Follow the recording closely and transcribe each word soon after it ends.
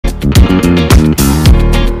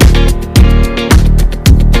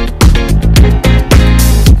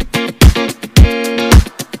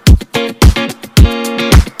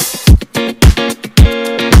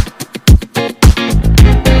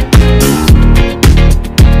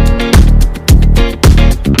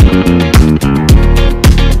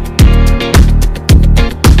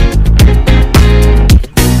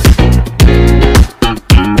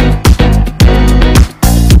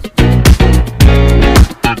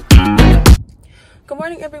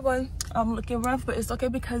morning, everyone. I'm looking rough, but it's okay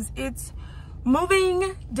because it's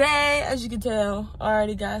moving day. As you can tell, I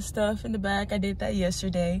already got stuff in the back. I did that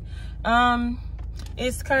yesterday.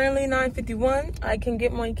 It's currently 9:51. I can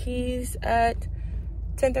get my keys at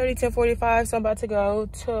 10:30, 10:45. So I'm about to go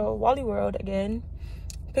to Wally World again,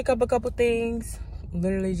 pick up a couple things.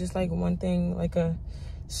 Literally just like one thing, like a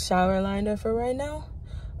shower liner for right now.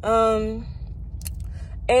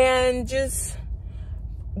 And just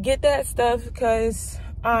get that stuff because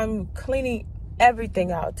I'm cleaning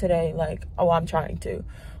everything out today. Like, oh, I'm trying to,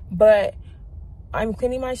 but I'm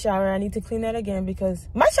cleaning my shower. I need to clean that again because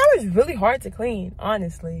my shower is really hard to clean,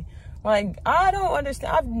 honestly. Like, I don't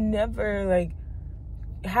understand. I've never like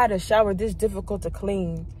had a shower this difficult to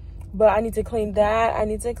clean, but I need to clean that. I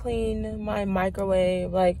need to clean my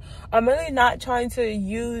microwave. Like, I'm really not trying to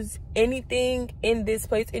use anything in this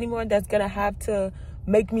place anymore that's gonna have to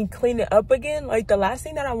make me clean it up again. Like, the last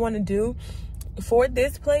thing that I want to do for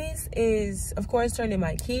this place is, of course, turn in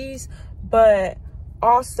my keys, but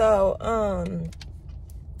also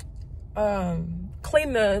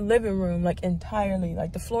clean the living room, like, entirely,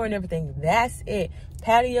 like the floor and everything. That's it.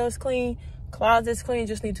 Patio's clean, closet's clean.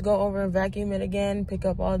 Just need to go over and vacuum it again, pick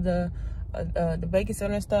up all the baking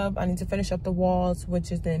soda and stuff. I need to finish up the walls, which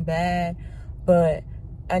has been bad, but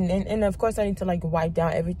and of course I need to like wipe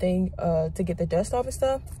down everything to get the dust off and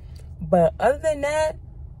stuff. But other than that,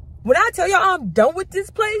 when I tell y'all I'm done with this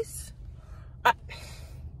place,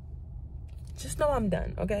 just know I'm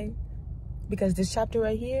done, okay? Because this chapter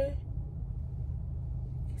right here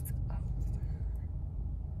is over.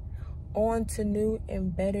 On to new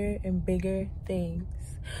and better and bigger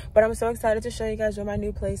things. But I'm so excited to show you guys what my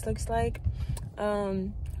new place looks like.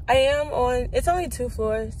 I am on, it's only 2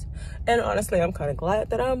 floors, and honestly I'm kind of glad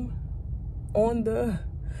that I'm on the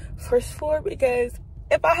first floor, because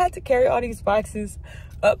if I had to carry all these boxes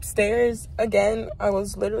upstairs again, I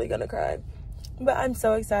was literally gonna cry. But I'm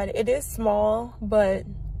so excited. It is small, but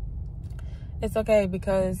it's okay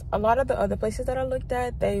because a lot of the other places that I looked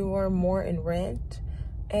at, they were more in rent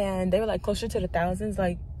and they were like closer to the thousands.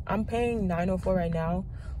 Like, I'm paying $904 right now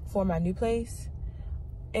for my new place,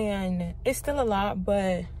 and it's still a lot,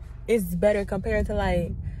 but it's better compared to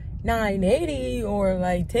like $980 or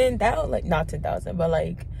like 10,000, like not 10,000, but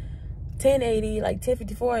like 1080, like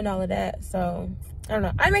 1054 and all of that. So I don't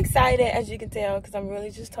know, I'm excited, as you can tell, because I'm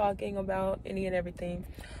really just talking about any and everything.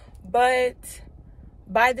 But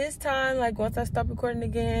by this time, like, once I stop recording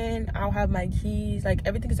again, I'll have my keys, like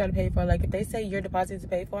everything is already paid for. Like, if they say your deposit is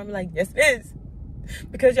paid for, I'm like, yes it is,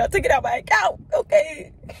 because y'all took it out my account,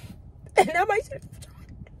 okay? And now my shit,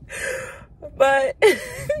 but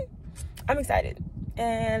I'm excited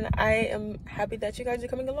and I am happy that you guys are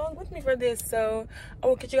coming along with me for this. So I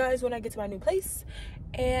will catch you guys when I get to my new place,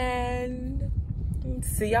 and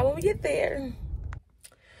see y'all when we get there.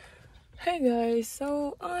 Hey guys,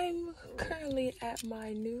 so I'm currently at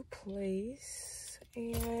my new place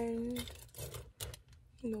and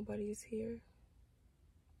nobody's here.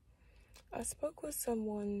 I spoke with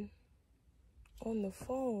someone on the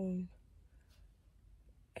phone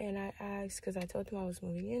and I asked, because I told them I was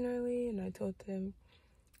moving in early, and I told them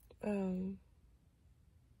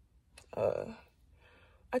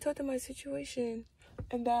my situation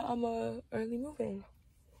and that I'm a early move-in.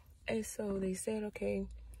 And so they said, okay,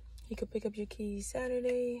 you could pick up your keys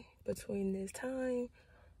Saturday between this time.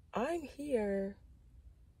 I'm here.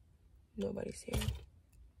 Nobody's here.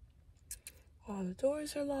 All the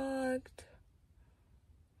doors are locked.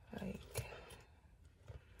 Like,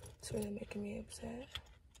 it's really making me upset.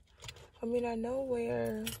 I mean, I know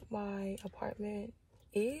where my apartment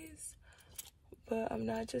is, but I'm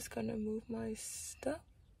not just gonna move my stuff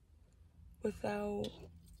without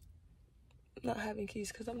not having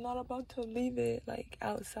keys, because I'm not about to leave it like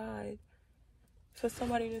outside for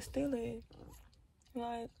somebody to steal it.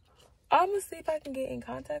 Like, I'm gonna see if I can get in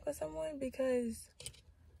contact with someone, because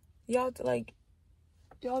y'all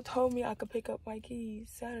told me I could pick up my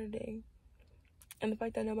keys Saturday, and the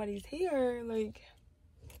fact that nobody's here, like,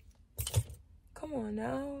 come on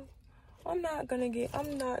now. I'm not gonna get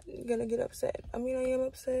upset. I mean, I am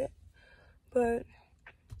upset, but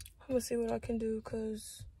I'm gonna see what I can do,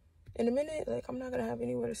 because in a minute, like, I'm not gonna have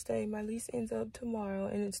anywhere to stay. My lease ends up tomorrow,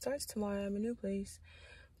 and it starts tomorrow at my new place,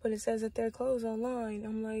 but it says that they're closed online.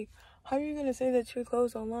 I'm like, how are you gonna say that you're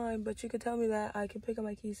closed online, but you could tell me that I can pick up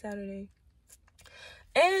my keys Saturday?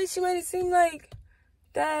 And she made it seem like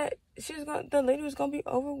that the lady was gonna be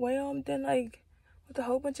overwhelmed and like with a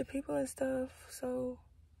whole bunch of people and stuff. So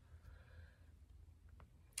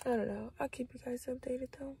I don't know. I'll keep you guys updated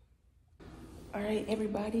though. All right,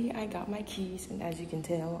 everybody, I got my keys, and as you can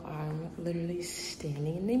tell, I'm literally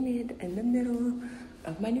standing in the middle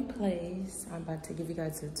of my new place. I'm about to give you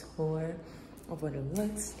guys a tour of what it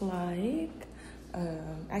looks like.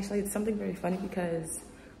 Actually, it's something very funny because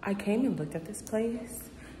I came and looked at this place,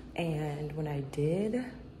 and when I did,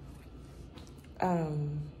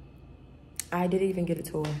 I didn't even get a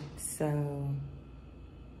tour. So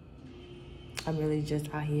I'm really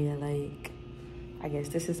just out here like, I guess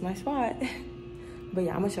this is my spot. But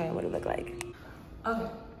yeah, I'm gonna show you what it looked like. Okay,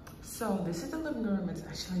 so this is the living room. It's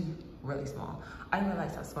actually really small. I didn't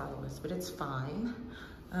realize how small it was, but it's fine.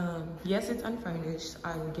 Yes, it's unfurnished.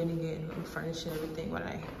 I'm getting it and furnishing everything when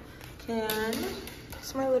I can.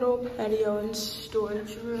 It's my little patio and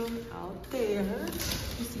storage room out there. Let's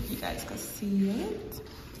see if you guys can see it.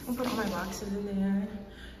 I'll put all my boxes in there.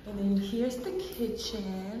 And then here's the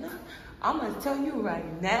kitchen. I'm gonna tell you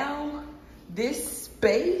right now, this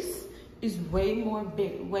space is way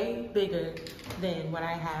bigger than what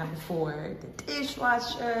I have for the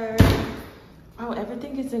dishwasher. Oh,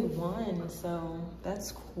 everything is in one, so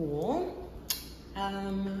that's cool.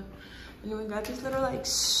 And then we got this little like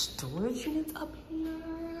storage units up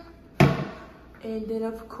here. And then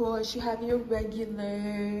of course you have your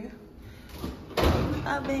regular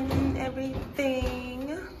oven and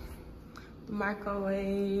everything.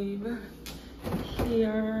 Microwave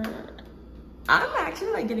here. I'm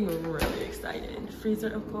actually like getting really excited. Freezer,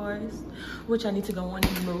 of course, which I need to go on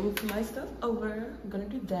and move my stuff over. I'm gonna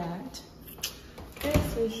do that. Okay,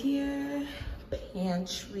 so here,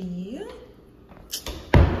 pantry.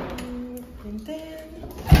 And then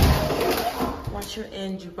washer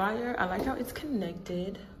and dryer. I like how it's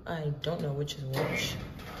connected. I don't know which is which.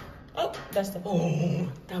 Oh, that's the, oh,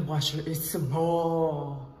 that washer is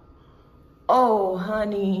small. Oh,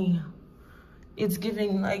 honey. It's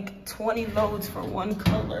giving like 20 loads for one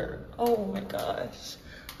color. Oh my gosh.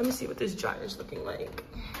 Let me see what this dryer is looking like.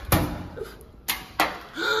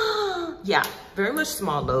 Yeah, very much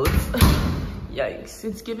small loads. Yikes.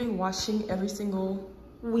 It's giving washing every single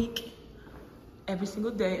week, every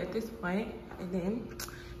single day at this point. And then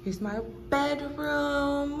here's my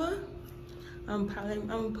bedroom. I'm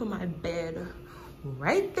gonna put my bed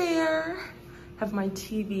right there. Have my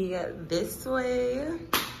TV this way.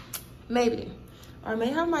 Maybe. Or I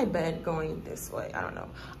may have my bed going this way. I don't know.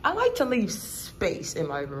 I like to leave space in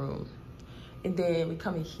my room. And then we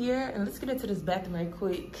come in here and let's get into this bathroom right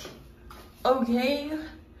quick. Okay.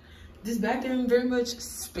 This bathroom very much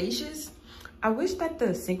spacious. I wish that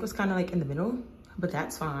the sink was kind of like in the middle, but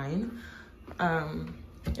that's fine.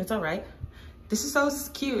 It's all right. This is so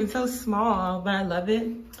cute and so small, but I love it.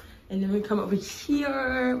 And then we come over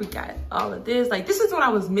here. We got all of this. Like, this is what I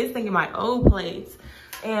was missing in my old place.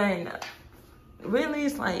 And really,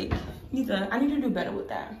 it's like, I need to do better with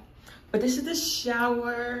that. But this is the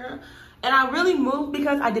shower. And I really moved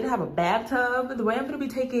because I didn't have a bathtub. The way I'm gonna be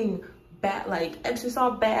taking like extra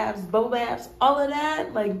salt baths, bubble baths, all of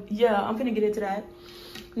that. Like, yeah, I'm gonna get into that.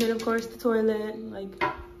 And then of course the toilet, like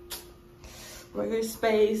regular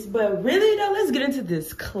space. But really though, let's get into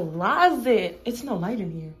this closet. It's no light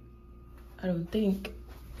in here, I don't think.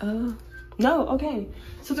 No, okay.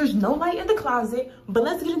 So there's no light in the closet, but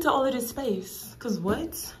let's get into all of this space. Cause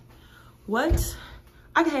what?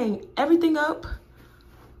 I can hang everything up.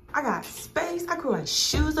 I got space. I could put my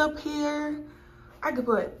shoes up here. I could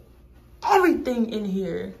put everything in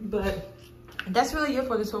here. But that's really it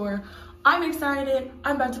for the tour. I'm excited.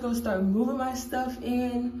 I'm about to go start moving my stuff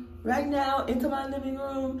in right now into my living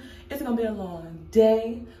room. It's gonna be a long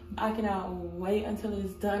day. I cannot wait until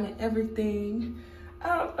it's done and everything.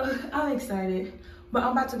 I'm excited. But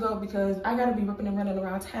I'm about to go because I gotta be ripping and running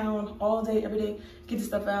around town all day, every day, get the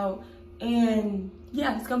stuff out. And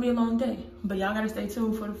yeah, it's gonna be a long day. But y'all gotta stay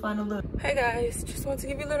tuned for the final look. Hey guys, just want to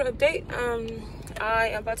give you a little update. I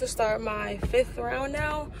am about to start my 5th round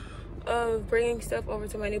now of bringing stuff over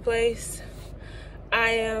to my new place.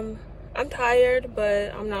 I'm tired,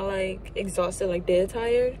 but I'm not like exhausted, like dead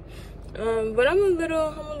tired. But I'm a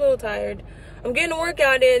little tired. I'm getting a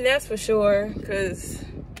workout in, that's for sure, because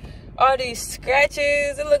all these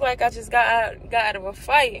scratches, it looked like I just got out of a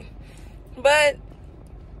fight. But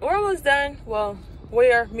we're almost done. Well,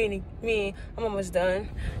 meaning me, I'm almost done.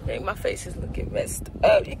 Dang, my face is looking messed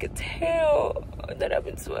up. You could tell that I've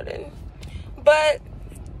been sweating. But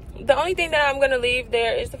the only thing that I'm gonna leave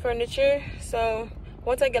there is the furniture. So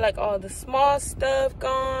once I get like all the small stuff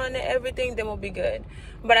gone and everything, then we'll be good.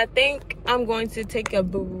 But I think I'm going to take a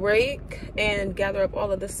break and gather up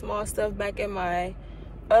all of the small stuff back in my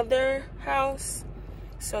other house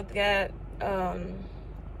so that I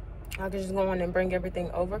can just go on and bring everything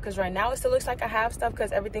over, because right now it still looks like I have stuff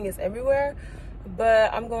because everything is everywhere.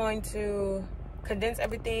 But I'm going to condense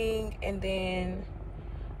everything and then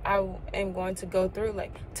I am going to go through.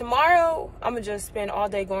 Like tomorrow, I'm gonna just spend all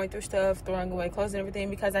day going through stuff, throwing away clothes and everything,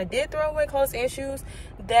 because I did throw away clothes and shoes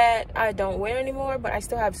that I don't wear anymore, but I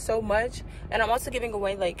still have so much. And I'm also giving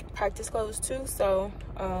away like practice clothes too, so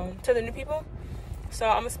to the new people. So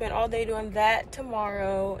I'm gonna spend all day doing that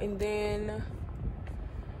tomorrow, and then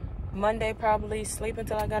Monday probably sleep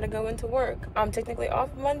until I gotta go into work. I'm technically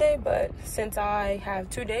off Monday, but since I have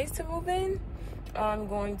 2 days to move in, I'm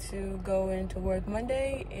going to go into work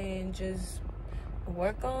Monday and just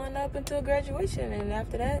work on up until graduation, and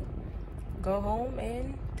after that go home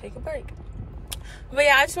and take a break. But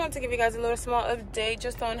yeah, I just wanted to give you guys a little small update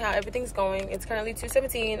just on how everything's going. It's currently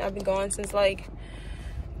 2:17. I've been going since like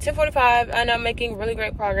 10:45, and I'm making really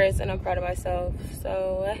great progress, and I'm proud of myself.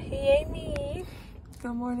 So yay me.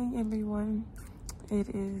 Good morning, everyone. It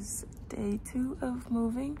is day 2 of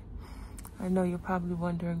moving. I know you're probably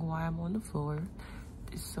wondering why I'm on the floor.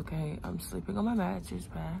 It's okay, I'm sleeping on my mattress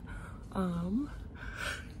pad.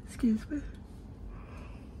 Excuse me.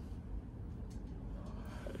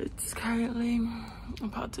 It's currently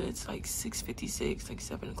it's like 6:56, like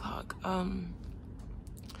 7 o'clock.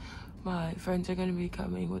 My friends are gonna be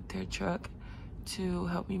coming with their truck to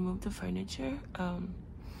help me move the furniture.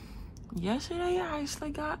 Yesterday I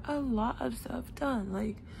actually got a lot of stuff done.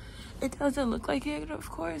 Like, it doesn't look like it, of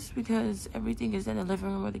course, because everything is in the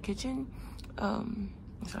living room or the kitchen.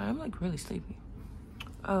 So I'm like really sleepy.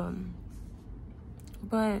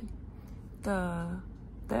 But the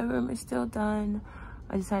bedroom is still done.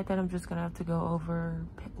 I decided that I'm just gonna have to go over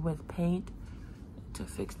with paint to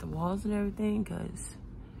fix the walls and everything, because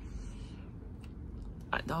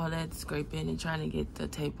all that scraping and trying to get the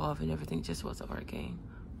tape off and everything just wasn't working.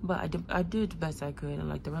 But I did the best I could, and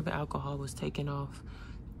like the rubbing alcohol was taking off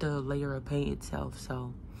the layer of paint itself,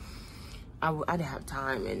 so I didn't have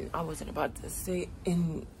time, and I wasn't about to sit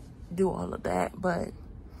and do all of that. But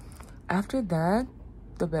after that,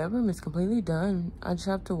 the bedroom is completely done. I just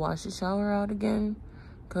have to wash the shower out again,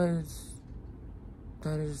 because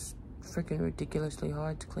that is freaking ridiculously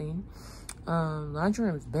hard to clean. Laundry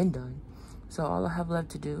room's been done, so all I have left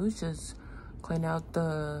to do is just clean out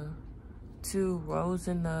the 2 rows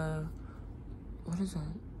in the, what is that,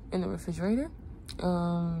 in the refrigerator.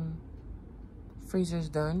 Freezer's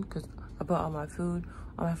done, because I put all my food,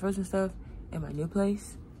 all my frozen stuff in my new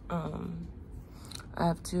place. I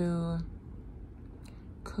have to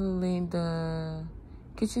clean the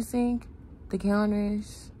kitchen sink, the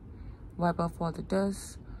counters, wipe off all the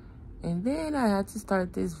dust, and then I had to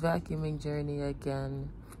start this vacuuming journey again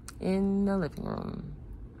in the living room.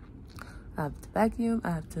 I have to vacuum, I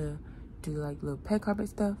have to do like little pet carpet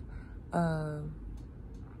stuff, and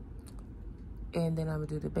then I'm gonna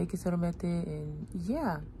do the baking soda method, and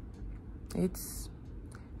yeah, it's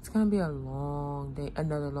gonna be a long day,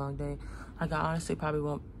 another long day. Like, I honestly probably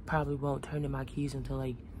won't turn in my keys until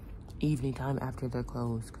like evening time after they're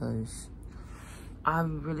closed, because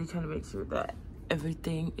I'm really trying to make sure that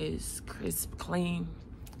everything is crisp, clean.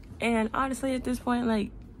 And honestly, at this point,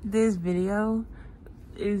 like, this video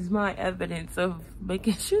is my evidence of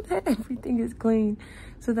making sure that everything is clean,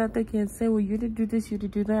 so that they can say, well, you did do this, you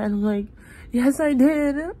did do that. And I'm like, yes, I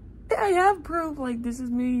did. I have proof. Like, this is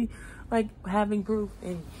me, like, having proof.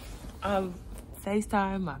 And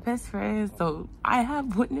FaceTime my best friend, so I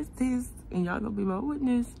have witnessed this, and y'all gonna be my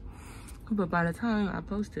witness. But by the time I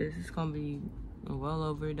post this, it's gonna be well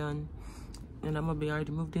overdone, and I'm gonna be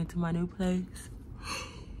already moved into my new place.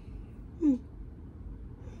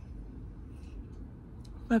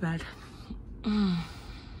 My bad. I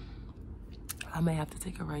may have to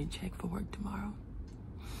take a rain check for work tomorrow,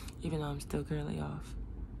 even though I'm still currently off.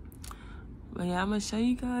 But yeah, I'm gonna show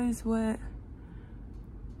you guys what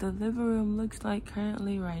the living room looks like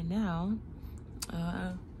currently right now.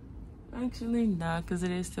 Actually not, because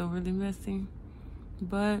it is still really messy.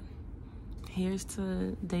 But here's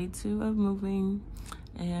to day 2 of moving,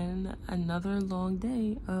 and another long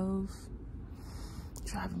day of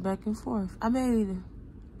driving back and forth. I made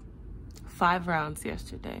 5 rounds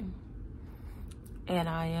yesterday, and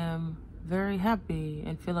I am very happy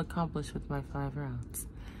and feel accomplished with my 5 rounds.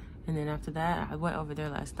 And then after that, I went over there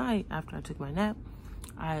last night after I took my nap.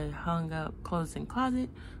 I hung up clothes in closet,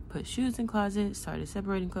 put shoes in closet, started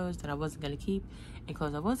separating clothes that I wasn't gonna keep and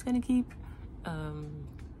clothes I was gonna keep,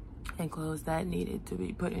 and clothes that needed to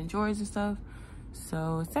be put in drawers and stuff.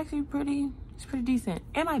 So it's actually pretty decent.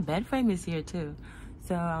 And my bed frame is here too.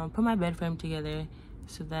 So I'll put my bed frame together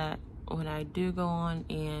so that when I do go on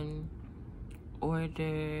and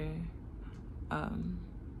order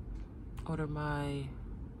my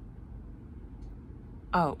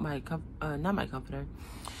not my comforter,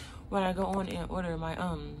 when I go on and order my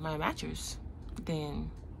my mattress,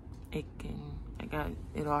 then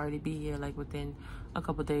it'll already be here like within a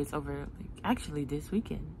couple days, over like actually this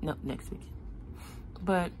weekend, no, next weekend.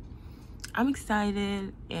 But I'm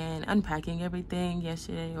excited and unpacking everything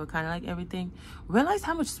yesterday, or kind of like everything. Realized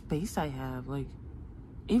how much space I have. Like,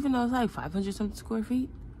 even though it's like 500 something square feet,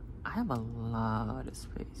 I have a lot of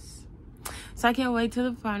space. So I can't wait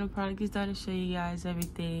till the final product is done to show you guys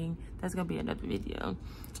everything. That's gonna be another video.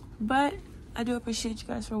 But I do appreciate you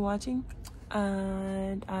guys for watching,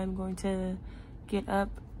 and I'm going to get up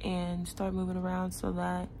and start moving around so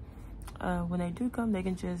that when they do come, they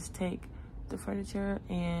can just take the furniture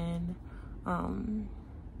and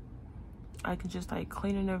I can just like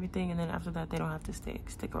clean and everything, and then after that they don't have to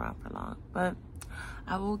stick around for long. But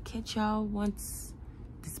I will catch y'all once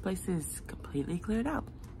this place is completely cleared out.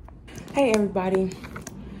 Hey everybody,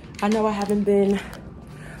 I know I haven't been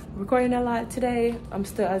recording a lot today. I'm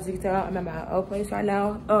still, as you can tell, I'm at my old place right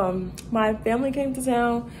now. My family came to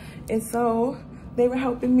town, and so they were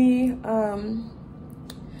helping me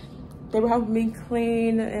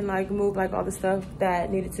clean and like move like all the stuff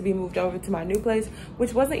that needed to be moved over to my new place,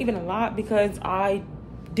 which wasn't even a lot because I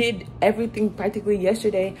did everything practically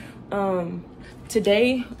yesterday.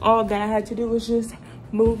 Today all that I had to do was just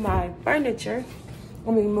move my furniture.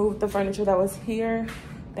 Move the furniture that was here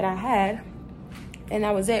that I had, and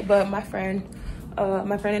that was it. But my friend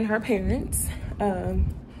and her parents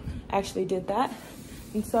actually did that,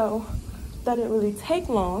 and so that didn't really take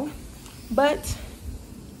long. But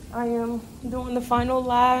I am doing the final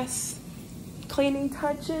last cleaning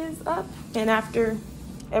touches up, and after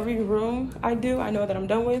every room I do, I know that I'm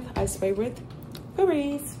done with, I spray with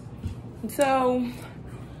Febreze. So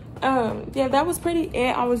yeah, that was pretty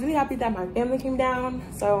it. I was really happy that my family came down,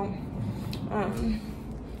 so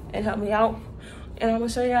it helped me out. And I'm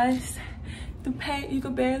gonna show you guys the paint. You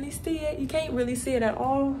can barely see it, you can't really see it at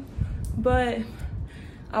all, but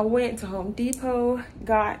I went to Home Depot,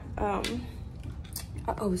 got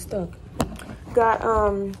got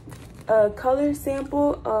a color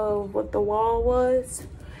sample of what the wall was,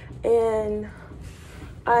 and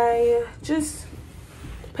I just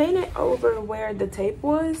painted over where the tape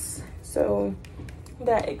was so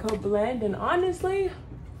that it could blend. And honestly,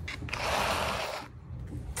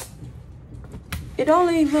 it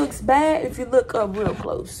only looks bad if you look up real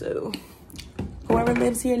close. So whoever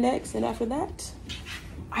lives here next and after that,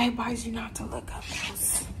 I advise you not to look up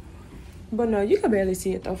close. But no, you can barely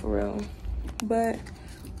see it though, for real. But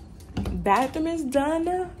bathroom is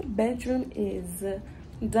done, bedroom is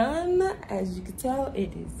done. As you can tell,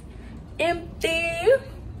 it is empty.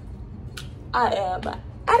 I am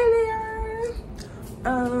out of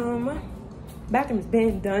there. Bathroom's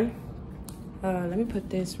been done. Let me put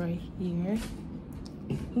this right here.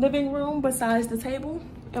 Living room besides the table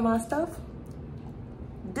and my stuff.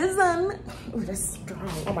 Done. Oh, that's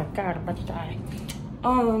strong. Oh my god, I'm about to die.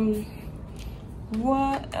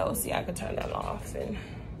 What else? Yeah, I could turn that off and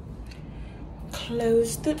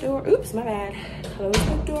close the door. Oops, my bad. Close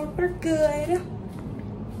the door for good.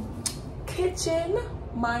 Kitchen,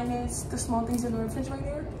 minus the small things in the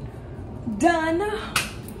refrigerator, done.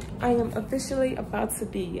 I am officially about to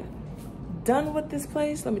be done with this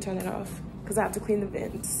place. Let me turn it off because I have to clean the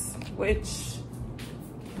vents, which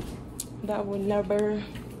that would never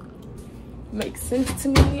make sense to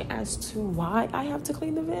me as to why I have to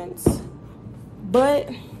clean the vents. But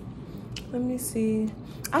let me see,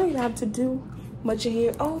 I don't even have to do much in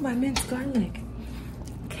here. Oh, my minced garlic,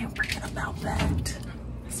 can't forget about that.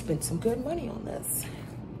 I spent some good money on this.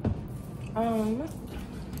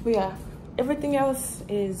 But yeah, everything else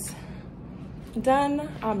is done.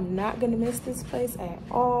 I'm not gonna miss this place at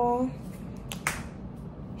all.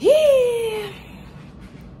 Yeah,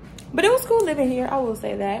 but it was cool living here, I will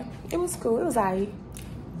say that. It was cool, it was alright.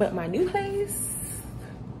 But my new place,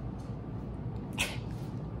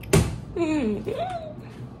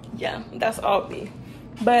 yeah, that's all me.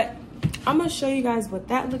 But I'm gonna show you guys what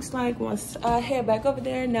that looks like once I head back over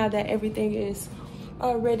there, now that everything is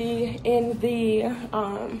already in the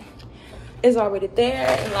is already there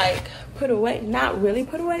and like put away. Not really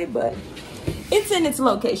put away, but it's in its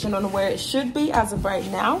location on where it should be as of right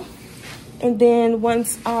now. And then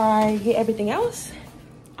once I get everything else,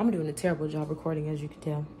 I'm doing a terrible job recording, as you can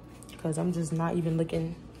tell, because I'm just not even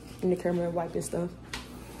looking in the camera and wiping stuff.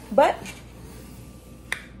 But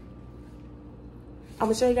I'm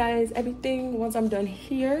gonna show you guys everything once I'm done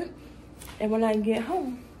here and when I get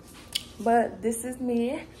home. But this is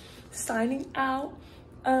me signing out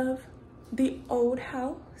of the old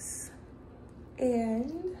house,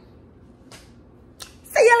 and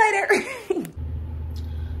see you later.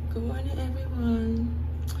 Good morning, everyone.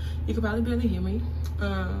 You can probably barely hear me.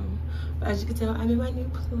 But as you can tell, I'm in my new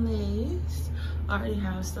place. I already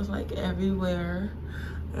have stuff like everywhere.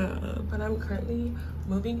 But I'm currently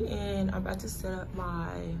moving in. I'm about to set up my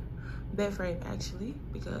bed frame actually,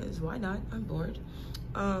 because why not? I'm bored.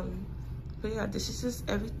 But yeah, this is just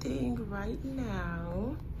everything right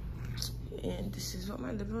now. And this is what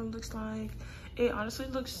my living room looks like. It honestly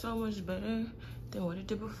looks so much better than what it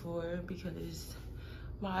did before, because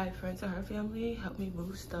my friends and her family helped me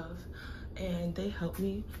move stuff, and they helped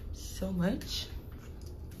me so much,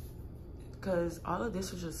 because all of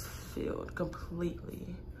this was just filled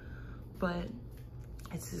completely. But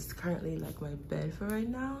it's just currently like my bed for right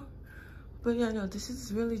now. But yeah, no, this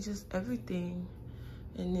is really just everything.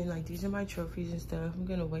 And then like these are my trophies and stuff. I'm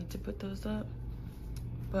gonna wait to put those up.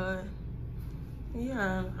 But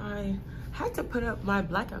yeah, I had to put up my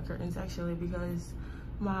blackout curtains actually, because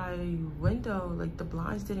my window, like the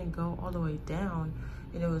blinds didn't go all the way down,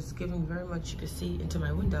 and it was giving very much you could see into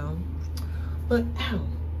my window. But ow,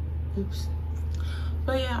 oops.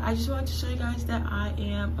 But yeah, I just wanted to show you guys that I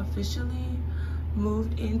am officially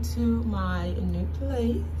moved into my new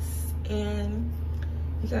place, and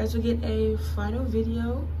you guys will get a final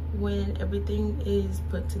video when everything is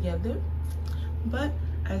put together. But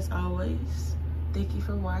as always, thank you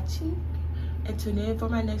for watching, and tune in for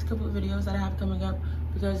my next couple of videos that I have coming up,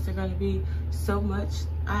 because they're going to be so much.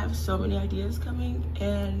 I have so many ideas coming,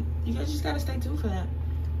 and you guys just got to stay tuned for that.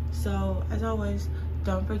 So as always,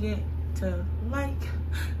 don't forget to like,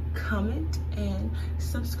 comment, and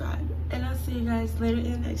subscribe, and I'll see you guys later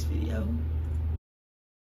in the next video.